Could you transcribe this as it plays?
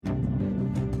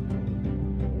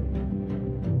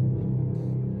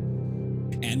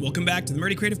And welcome back to the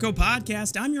Murdy Creative Co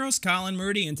podcast. I'm your host, Colin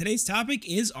Murdy, and today's topic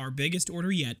is our biggest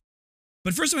order yet.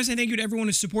 But first, I want to say thank you to everyone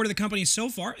who's supported the company so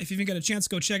far. If you haven't got a chance,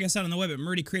 go check us out on the web at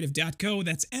murdycreative.co.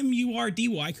 That's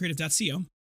M-U-R-D-Y creative.co.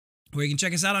 Or you can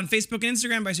check us out on Facebook and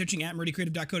Instagram by searching at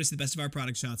murdycreative.co to see the best of our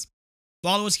product shots.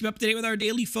 Follow us, keep up to date with our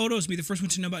daily photos, be the first one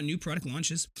to know about new product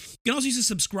launches. You can also use the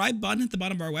subscribe button at the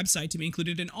bottom of our website to be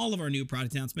included in all of our new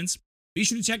product announcements. Be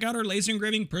sure to check out our laser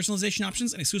engraving, personalization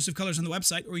options, and exclusive colors on the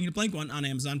website, or you can get a blank one on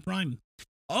Amazon Prime.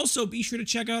 Also, be sure to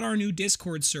check out our new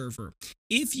Discord server.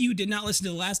 If you did not listen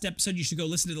to the last episode, you should go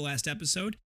listen to the last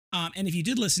episode. And if you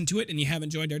did listen to it and you haven't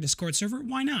joined our Discord server,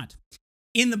 why not?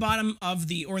 In the bottom of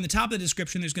or in the top of the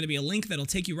description, there's going to be a link that'll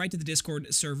take you right to the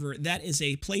Discord server. That is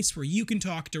a place where you can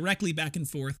talk directly back and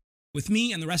forth with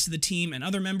me and the rest of the team and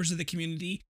other members of the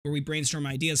community, where we brainstorm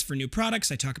ideas for new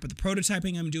products. I talk about the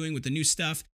prototyping I'm doing with the new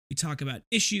stuff. We talk about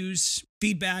issues,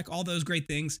 feedback, all those great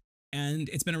things. And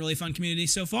it's been a really fun community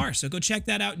so far. So go check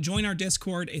that out. Join our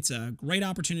Discord. It's a great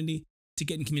opportunity to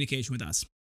get in communication with us.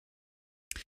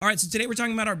 All right, so today we're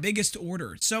talking about our biggest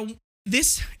order. So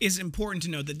this is important to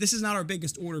note that this is not our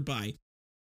biggest order by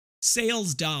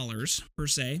sales dollars, per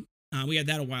se. We had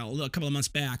that a couple of months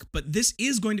back. But this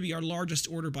is going to be our largest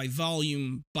order by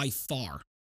volume by far,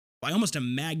 by almost a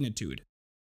magnitude.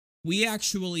 We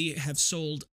actually have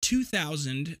sold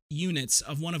 2,000 units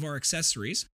of one of our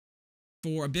accessories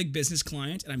for a big business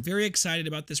client, and I'm very excited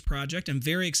about this project. I'm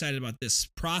very excited about this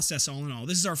process all in all.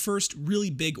 This is our first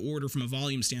really big order from a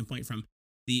volume standpoint from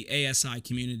the ASI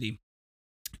community.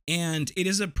 And it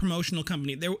is a promotional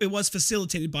company. It was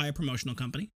facilitated by a promotional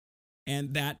company,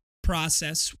 and that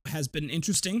process has been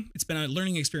interesting. It's been a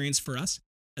learning experience for us,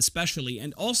 especially.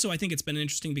 And also, I think it's been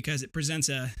interesting because it presents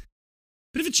a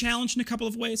bit of a challenge in a couple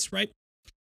of ways, right?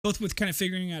 Both with kind of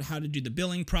figuring out how to do the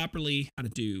billing properly, how to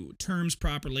do terms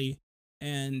properly,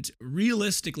 and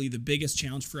realistically, the biggest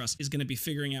challenge for us is going to be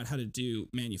figuring out how to do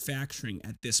manufacturing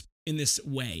in this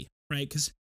way, right?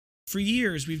 Because for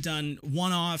years, we've done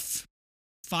one-off,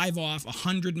 5-off,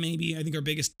 100 maybe. I think our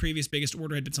previous biggest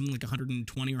order had been something like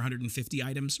 120 or 150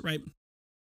 items, right?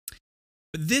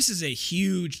 But this is a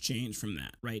huge change from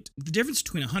that, right? The difference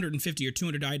between 150 or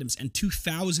 200 items and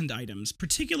 2,000 items,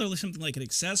 particularly something like an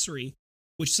accessory,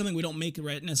 which is something we don't make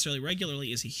necessarily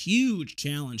regularly, is a huge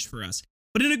challenge for us,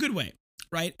 but in a good way,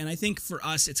 right? And I think for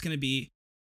us, it's going to be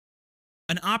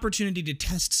an opportunity to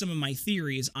test some of my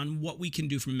theories on what we can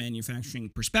do from a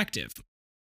manufacturing perspective.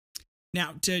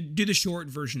 Now, to do the short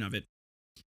version of it,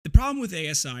 the problem with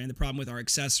ASI and the problem with our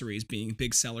accessories being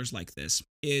big sellers like this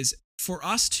is for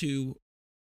us to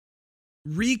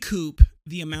recoup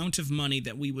the amount of money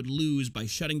that we would lose by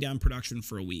shutting down production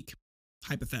for a week,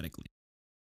 hypothetically,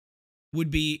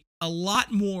 would be a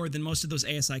lot more than most of those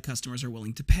ASI customers are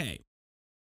willing to pay.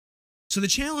 So the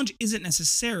challenge isn't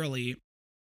necessarily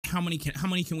how many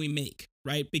can we make,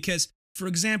 right? Because, for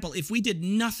example, if we did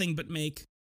nothing but make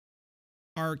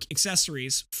our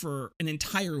accessories for an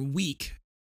entire week,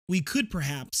 we could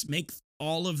perhaps make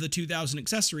all of the 2,000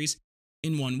 accessories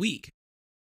in 1 week.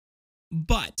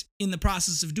 But in the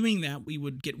process of doing that, we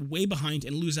would get way behind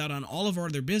and lose out on all of our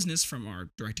other business from our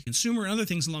direct-to-consumer and other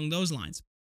things along those lines.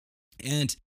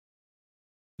 And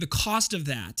the cost of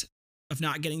that, of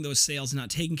not getting those sales and not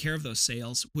taking care of those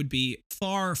sales, would be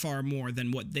far, far more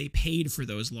than what they paid for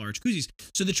those large koozies.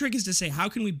 So the trick is to say, how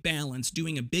can we balance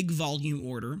doing a big volume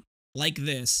order like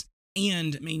this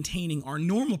and maintaining our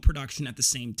normal production at the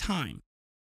same time?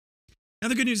 Now,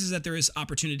 the good news is that there is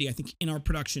opportunity, I think, in our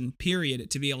production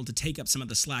period to be able to take up some of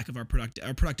the slack of our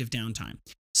productive downtime.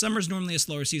 Summer is normally a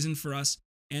slower season for us,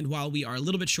 and while we are a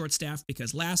little bit short-staffed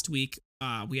because last week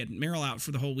we had Meryl out for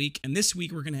the whole week, and this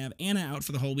week we're going to have Anna out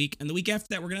for the whole week, and the week after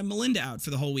that we're going to have Melinda out for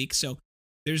the whole week. So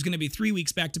there's going to be 3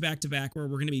 weeks back-to-back where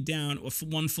we're going to be down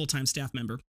one full-time staff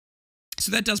member.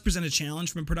 So that does present a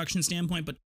challenge from a production standpoint,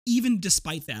 but even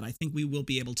despite that, I think we will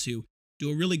be able to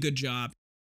do a really good job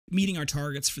meeting our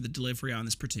targets for the delivery on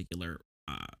this particular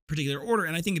order.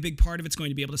 And I think a big part of it's going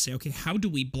to be able to say, okay, how do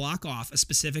we block off a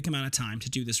specific amount of time to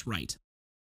do this right?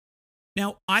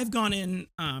 Now, I've gone in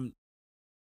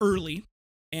early,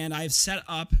 and I've set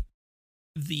up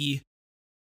the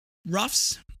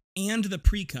roughs and the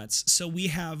pre-cuts. So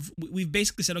we've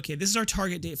basically said, okay, this is our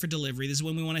target date for delivery. This is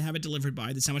when we want to have it delivered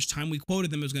by. This is how much time we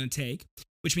quoted them it was going to take,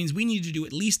 which means we need to do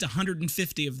at least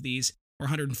 150 of these or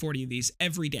 140 of these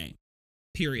every day,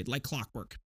 period, like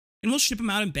clockwork. And we'll ship them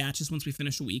out in batches once we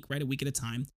finish a week, right? A week at a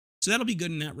time. So that'll be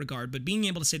good in that regard. But being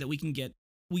able to say that we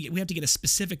have to get a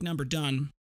specific number done,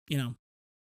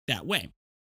 that way.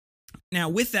 Now,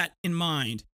 with that in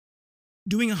mind,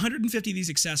 doing 150 of these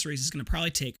accessories is going to probably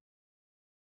take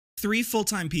 3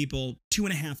 full-time people,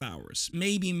 2.5 hours,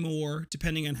 maybe more,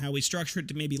 depending on how we structure it,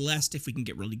 to maybe less if we can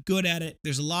get really good at it.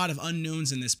 There's a lot of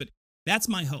unknowns in this, but that's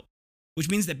my hope, which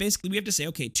means that basically we have to say,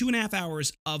 okay, 2.5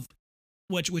 hours of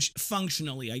which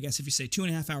functionally, I guess if you say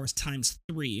 2.5 hours times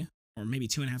 3, or maybe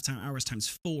 2.5 hours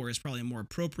times 4 is probably a more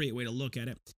appropriate way to look at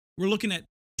it. We're looking at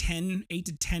 8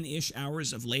 to 10-ish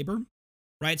hours of labor,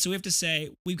 right? So we have to say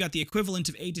we've got the equivalent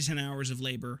of 8 to 10 hours of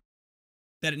labor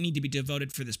that need to be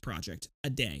devoted for this project a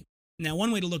day. Now,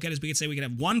 one way to look at it is we could say we could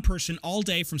have one person all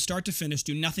day from start to finish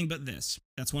do nothing but this.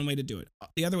 That's one way to do it.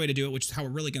 The other way to do it, which is how we're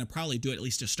really going to probably do it, at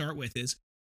least to start with, is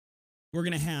we're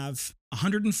going to have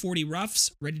 140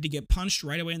 roughs ready to get punched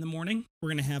right away in the morning. We're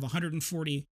going to have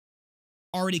 140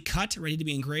 already cut, ready to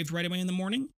be engraved right away in the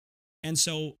morning. And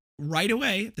so right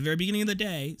away, at the very beginning of the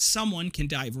day, someone can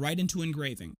dive right into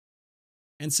engraving.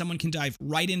 And someone can dive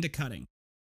right into cutting.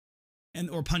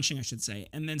 Or punching, I should say.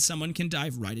 And then someone can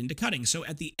dive right into cutting. So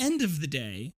at the end of the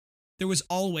day, there was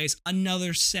always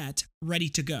another set ready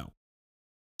to go.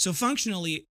 So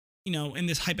functionally, in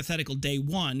this hypothetical day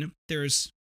 1, there's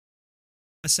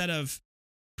a set of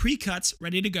pre-cuts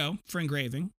ready to go for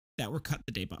engraving that were cut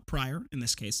the day prior, in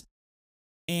this case.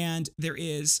 And there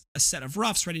is a set of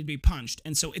roughs ready to be punched.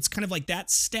 And so it's kind of like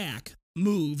that stack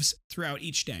moves throughout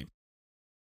each day.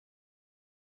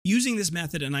 Using this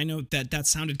method, and I know that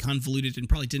sounded convoluted and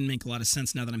probably didn't make a lot of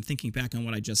sense now that I'm thinking back on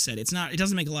what I just said. It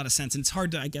doesn't make a lot of sense, and it's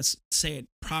hard to, I guess, say it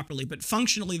properly, but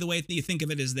functionally the way that you think of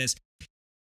it is this.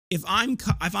 If I'm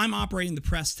operating the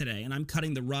press today and I'm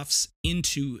cutting the roughs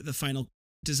into the final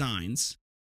designs,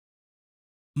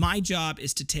 my job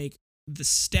is to take the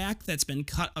stack that's been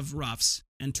cut of roughs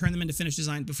and turn them into finished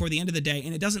design before the end of the day,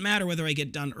 and it doesn't matter whether I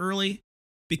get done early,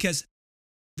 because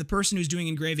the person who's doing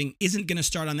engraving isn't going to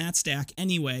start on that stack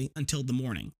anyway until the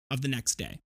morning of the next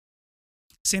day.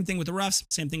 Same thing with the roughs,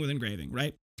 same thing with engraving,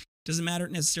 right? Doesn't matter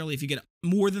necessarily if you get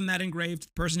more than that engraved,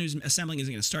 the person who's assembling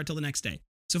isn't going to start till the next day.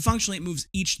 So functionally, it moves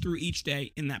through each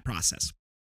day in that process.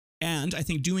 And I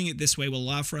think doing it this way will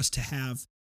allow for us to have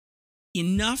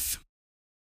enough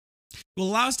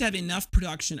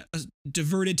production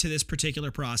diverted to this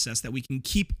particular process that we can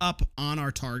keep up on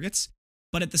our targets.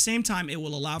 But at the same time, it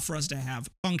will allow for us to have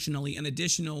functionally an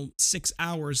additional 6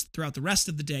 hours throughout the rest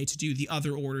of the day to do the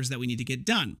other orders that we need to get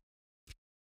done.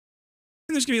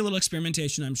 And there's going to be a little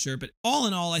experimentation, I'm sure, but all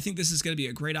in all, I think this is going to be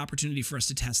a great opportunity for us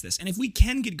to test this. And if we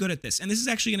can get good at this, and this is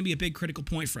actually going to be a big critical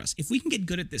point for us, if we can get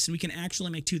good at this and we can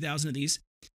actually make 2,000 of these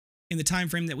in the time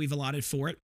frame that we've allotted for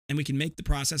it, and we can make the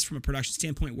process from a production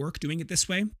standpoint work doing it this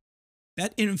way,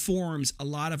 that informs a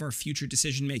lot of our future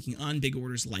decision-making on big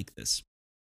orders like this.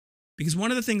 Because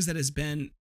one of the things that has been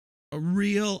a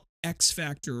real X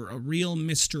factor, a real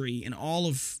mystery in all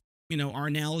of our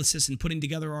analysis and putting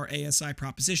together our ASI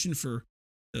proposition for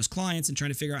those clients and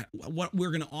trying to figure out what we're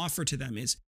going to offer to them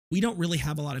is we don't really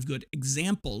have a lot of good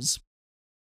examples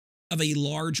of a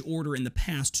large order in the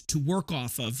past to work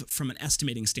off of from an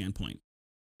estimating standpoint.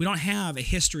 We don't have a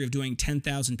history of doing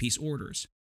 10,000 piece orders.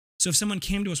 So if someone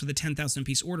came to us with a 10,000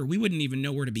 piece order, we wouldn't even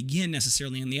know where to begin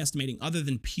necessarily in the estimating other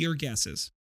than pure guesses.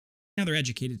 Now they're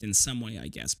educated in some way, I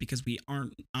guess, because we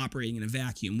aren't operating in a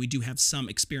vacuum. We do have some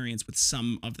experience with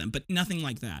some of them, but nothing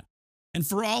like that. And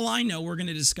for all I know, we're going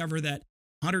to discover that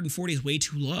 140 is way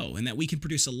too low and that we can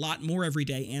produce a lot more every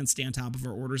day and stay on top of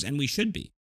our orders, and we should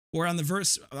be. Or on the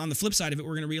flip side of it,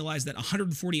 we're going to realize that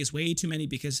 140 is way too many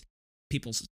because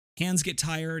people's hands get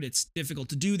tired. It's difficult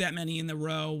to do that many in the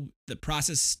row. The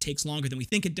process takes longer than we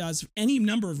think it does. Any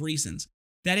number of reasons.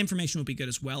 That information will be good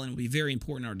as well and will be very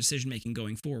important in our decision-making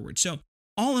going forward. So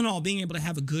all in all, being able to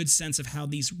have a good sense of how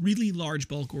these really large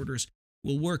bulk orders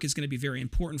will work is going to be very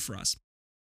important for us.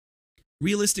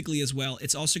 Realistically as well,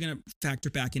 it's also going to factor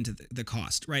back into the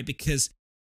cost, right? Because,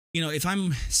 if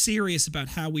I'm serious about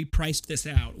how we priced this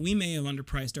out, we may have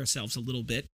underpriced ourselves a little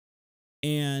bit.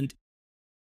 And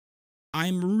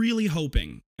I'm really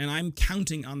hoping, and I'm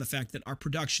counting on the fact that our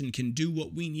production can do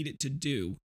what we need it to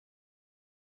do.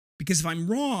 Because if I'm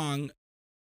wrong,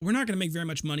 we're not going to make very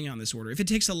much money on this order. If it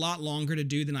takes a lot longer to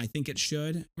do than I think it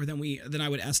should, or than I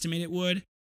would estimate it would,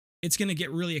 it's going to get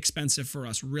really expensive for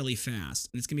us really fast,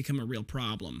 and it's going to become a real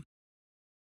problem.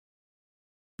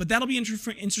 But that'll be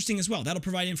interesting as well. That'll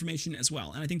provide information as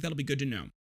well, and I think that'll be good to know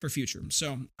for future.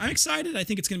 So I'm excited. I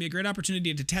think it's going to be a great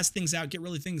opportunity to test things out, get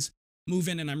really things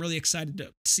moving, and I'm really excited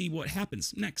to see what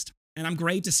happens next. And it's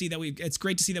great to see that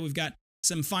we've got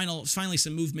finally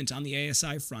some movement on the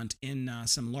ASI front in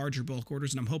some larger bulk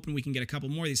orders, and I'm hoping we can get a couple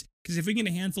more of these, because if we get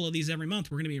a handful of these every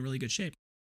month, we're going to be in really good shape.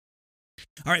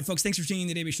 All right, folks, thanks for tuning in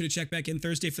today. Be sure to check back in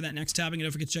Thursday for that next topic, and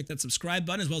don't forget to check that subscribe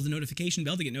button as well as the notification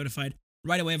bell to get notified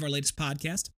right away of our latest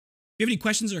podcast. you have any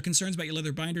questions or concerns about your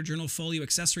leather binder, journal, folio,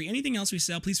 accessory, anything else we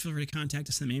sell, please feel free to contact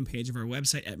us on the main page of our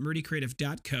website at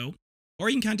murdycreative.co. Or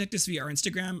you can contact us via our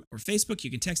Instagram or Facebook. You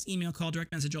can text, email, call,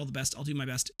 direct message, all the best. I'll do my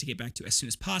best to get back to you as soon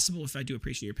as possible. If I do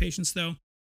appreciate your patience, though.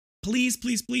 Please,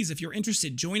 please, please, if you're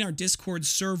interested, join our Discord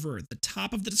server. At the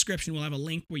top of the description, we'll have a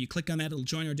link where you click on that. It'll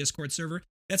join our Discord server.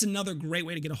 That's another great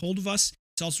way to get a hold of us.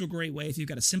 It's also a great way if you've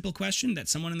got a simple question that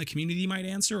someone in the community might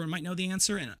answer or might know the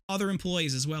answer, and other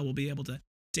employees as well will be able to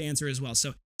answer as well.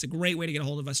 So it's a great way to get a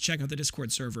hold of us. Check out the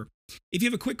Discord server. If you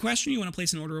have a quick question, you want to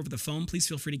place an order over the phone, please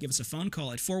feel free to give us a phone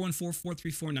call at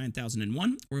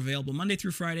 414-434-9001. We're available Monday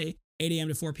through Friday, 8 a.m.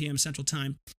 to 4 p.m. Central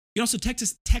Time. You can also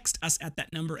text us at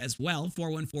that number as well,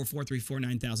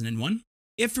 414-434-9001.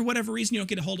 If for whatever reason you don't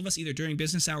get a hold of us either during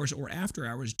business hours or after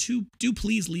hours, do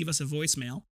please leave us a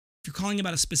voicemail. If you're calling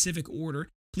about a specific order,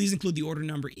 please include the order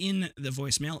number in the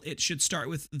voicemail. It should start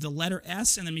with the letter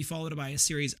S and then be followed by a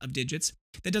series of digits.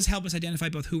 That does help us identify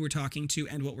both who we're talking to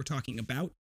and what we're talking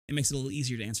about. It makes it a little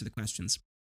easier to answer the questions.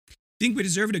 If you think we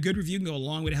deserve it, a good review can go a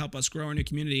long way to help us grow our new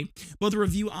community. Both a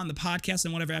review on the podcast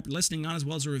and whatever app you're listening on, as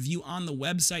well as a review on the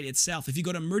website itself. If you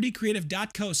go to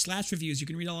murdycreative.co/reviews, you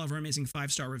can read all of our amazing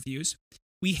 5-star reviews.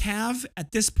 We have,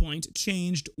 at this point,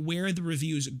 changed where the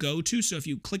reviews go to. So if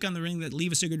you click on the ring that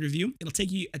leave us a good review, it'll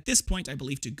take you, at this point, I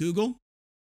believe, to Google.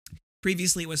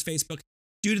 Previously, it was Facebook.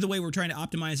 Due to the way we're trying to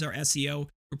optimize our SEO,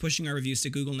 we're pushing our reviews to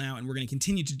Google now, and we're going to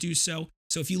continue to do so.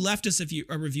 So if you left us a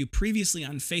review previously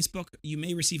on Facebook, you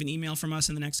may receive an email from us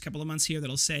in the next couple of months here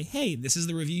that'll say, hey, this is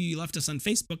the review you left us on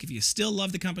Facebook. If you still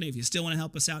love the company, if you still want to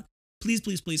help us out, please,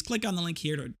 please, please click on the link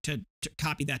here to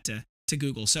copy that to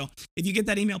Google. So if you get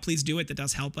that email, please do it. That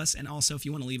does help us. And also, if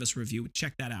you want to leave us a review,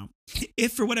 check that out.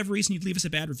 If for whatever reason you'd leave us a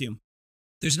bad review,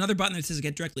 there's another button that says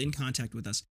get directly in contact with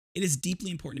us. It is deeply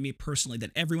important to me personally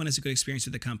that everyone has a good experience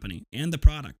with the company and the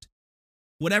product.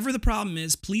 Whatever the problem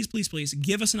is, please, please, please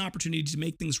give us an opportunity to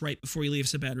make things right before you leave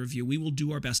us a bad review. We will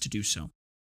do our best to do so.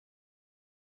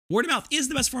 Word of mouth is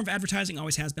the best form of advertising,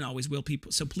 always has been, always will,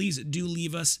 people. So please do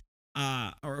leave us,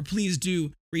 or please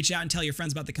do reach out and tell your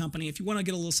friends about the company. If you want to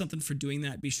get a little something for doing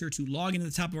that, be sure to log into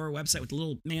the top of our website with the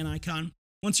little man icon.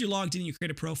 Once you're logged in, you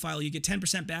create a profile, you get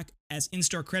 10% back as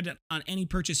in-store credit on any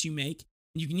purchase you make.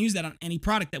 And you can use that on any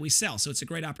product that we sell. So it's a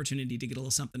great opportunity to get a little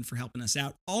something for helping us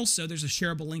out. Also, there's a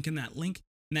shareable link in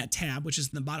that tab, which is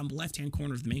in the bottom left-hand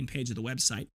corner of the main page of the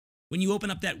website. When you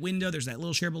open up that window, there's that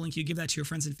little shareable link. You give that to your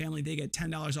friends and family. They get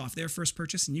 $10 off their first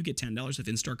purchase, and you get $10 of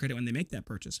in-store credit when they make that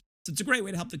purchase. So it's a great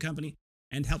way to help the company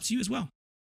and helps you as well.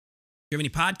 If you have any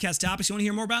podcast topics you want to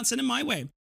hear more about, send them my way.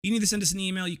 You can either send us an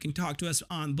email. You can talk to us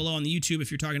below on the YouTube if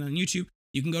you're talking on YouTube.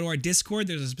 You can go to our Discord.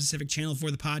 There's a specific channel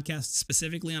for the podcast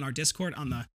specifically on our Discord on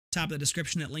the top of the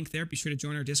description, that link there. Be sure to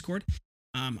join our Discord.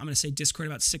 I'm going to say Discord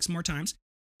about 6 more times.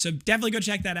 So definitely go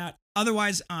check that out.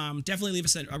 Otherwise, definitely leave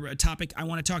us a topic. I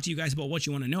want to talk to you guys about what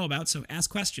you want to know about, so ask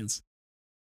questions.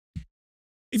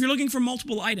 If you're looking for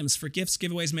multiple items for gifts,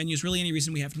 giveaways, menus, really any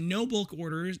reason, we have no bulk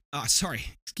orders.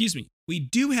 We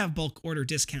do have bulk order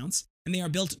discounts, and they are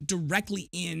built directly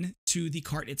into the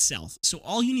cart itself. So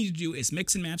all you need to do is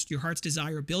mix and match to your heart's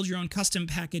desire, build your own custom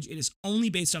package. It is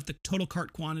only based off the total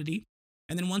cart quantity.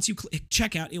 And then once you click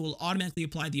checkout, it will automatically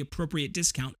apply the appropriate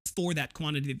discount for that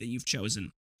quantity that you've chosen.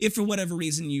 If for whatever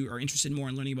reason you are interested more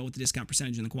in learning about what the discount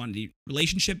percentage and the quantity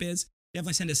relationship is,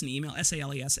 definitely send us an email,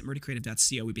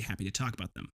 sales@murdycreative.co. We'd be happy to talk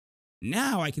about them.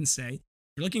 Now I can say, if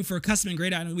you're looking for a custom and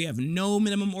great item, we have no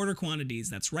minimum order quantities.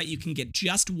 That's right, you can get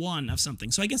just one of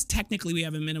something. So I guess technically we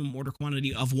have a minimum order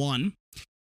quantity of one.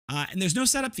 And there's no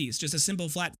setup fees, just a simple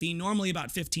flat fee, normally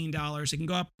about $15. It can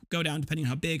go down depending on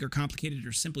how big or complicated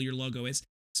or simple your logo is.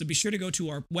 So be sure to go to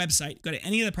our website, go to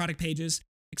any of the product pages,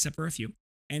 except for a few,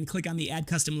 and click on the Add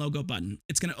Custom Logo button.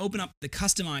 It's going to open up the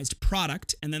customized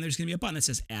product, and then there's going to be a button that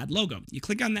says Add Logo. You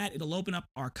click on that, it'll open up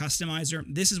our customizer.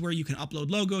 This is where you can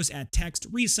upload logos, add text,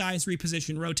 resize,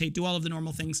 reposition, rotate, do all of the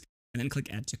normal things, and then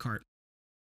click Add to Cart.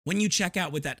 When you check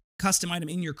out with that custom item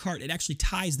in your cart, it actually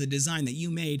ties the design that you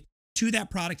made to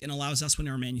that product and allows us, when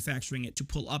we're manufacturing it, to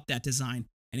pull up that design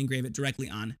and engrave it directly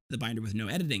on the binder with no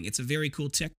editing. It's a very cool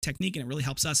technique, and it really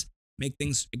helps us make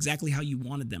things exactly how you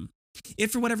wanted them.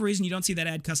 If for whatever reason you don't see that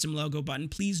Add Custom Logo button,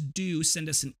 please do send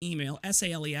us an email,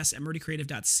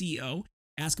 sales@murdycreative.co.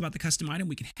 Ask about the custom item.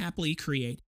 We can happily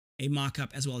create a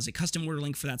mock-up as well as a custom order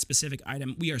link for that specific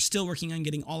item. We are still working on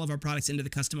getting all of our products into the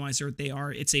customizer.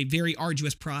 It's a very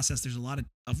arduous process. There's a lot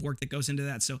of work that goes into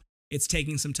that, so it's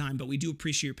taking some time, but we do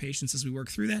appreciate your patience as we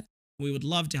work through that. We would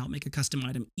love to help make a custom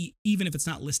item, even if it's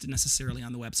not listed necessarily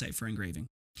on the website for engraving.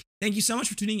 Thank you so much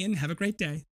for tuning in. Have a great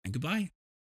day, and goodbye.